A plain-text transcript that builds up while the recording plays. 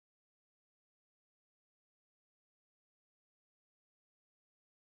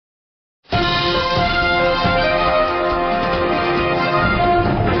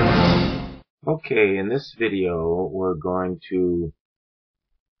Okay, in this video we're going to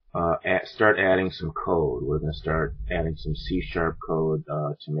start adding some code. We're going to start adding some C# code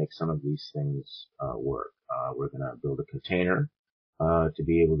to make some of these things work. We're going to build a container to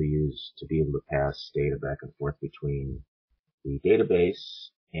be able to pass data back and forth between the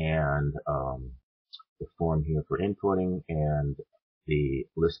database and the form here for inputting and the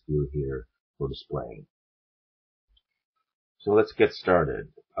list view here for displaying. So let's get started.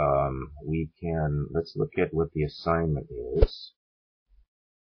 Let's look at what the assignment is.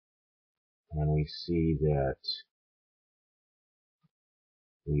 And we see that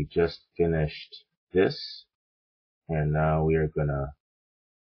we just finished this, and now we are going to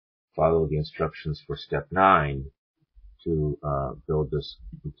follow the instructions for step 9 to build this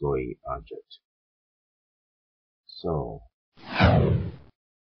employee object. So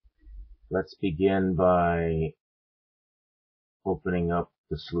let's begin by opening up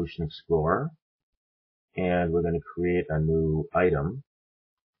the Solution Explorer, and we're going to create a new item,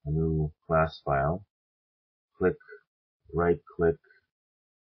 a new class file. Right click,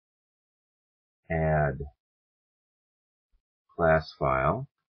 add class file,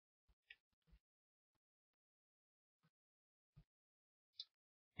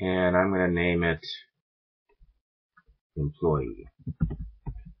 and I'm going to name it employee.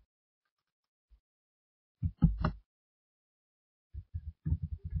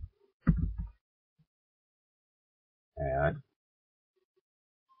 Add.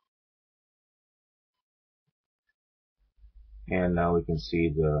 And now we can see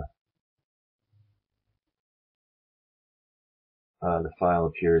the file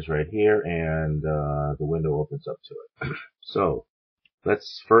appears right here, and the window opens up to it. So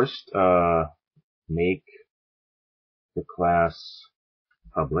let's first make the class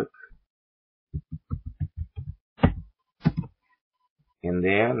public, and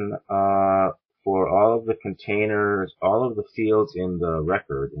then for all of the containers, all of the fields in the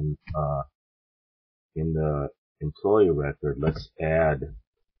record, in the employee record, let's add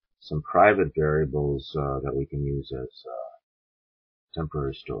some private variables that we can use as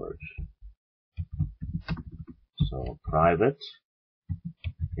temporary storage. So private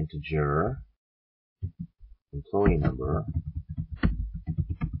integer employee number,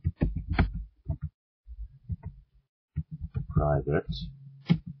 private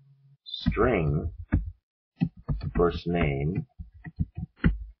string first name,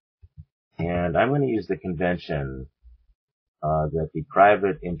 and I'm going to use the convention that the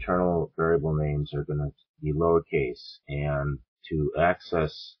private internal variable names are going to be lowercase, and to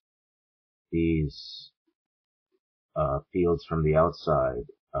access these fields from the outside,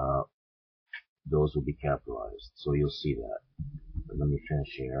 those will be capitalized. So you'll see that. But let me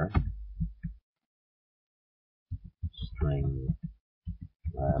finish here. String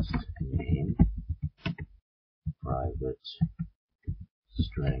last name, private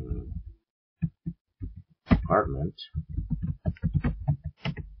string department,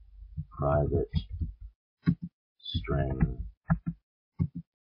 private string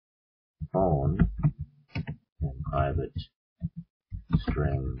phone, and private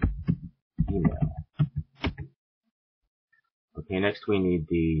string email. Okay, next we need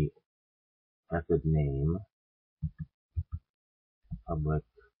the method name, public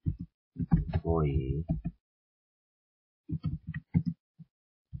employee,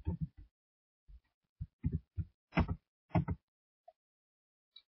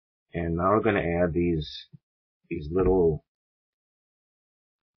 and now we're going to add these little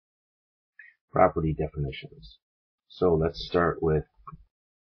property definitions. So let's start with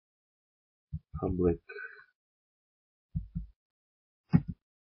public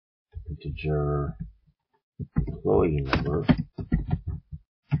integer employee number,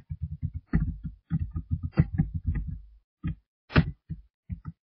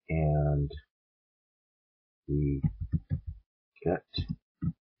 and we get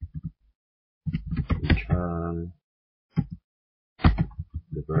return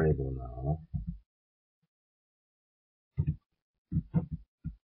the variable now,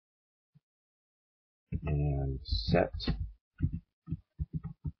 and set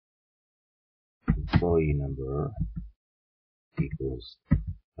employee number equals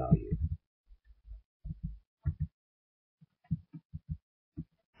value.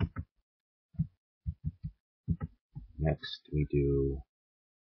 Next we do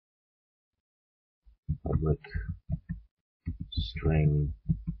public string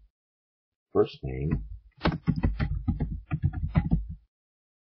first name,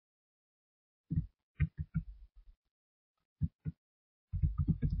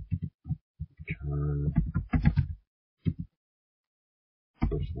 return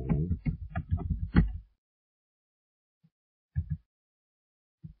first name,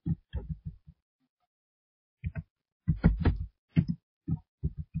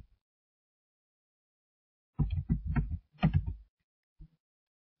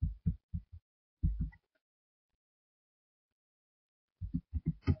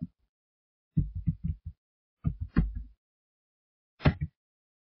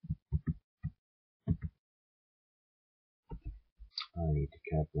 I need to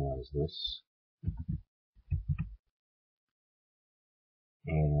capitalize this.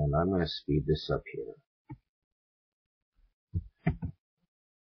 And I'm going to speed this up here.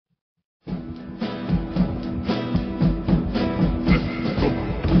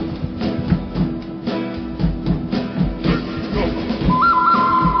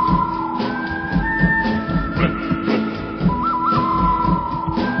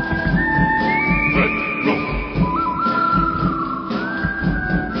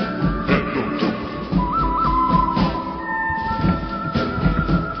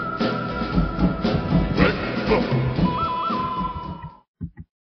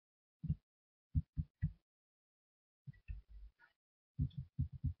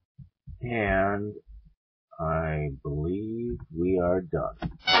 And I believe we are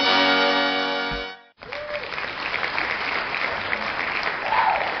done.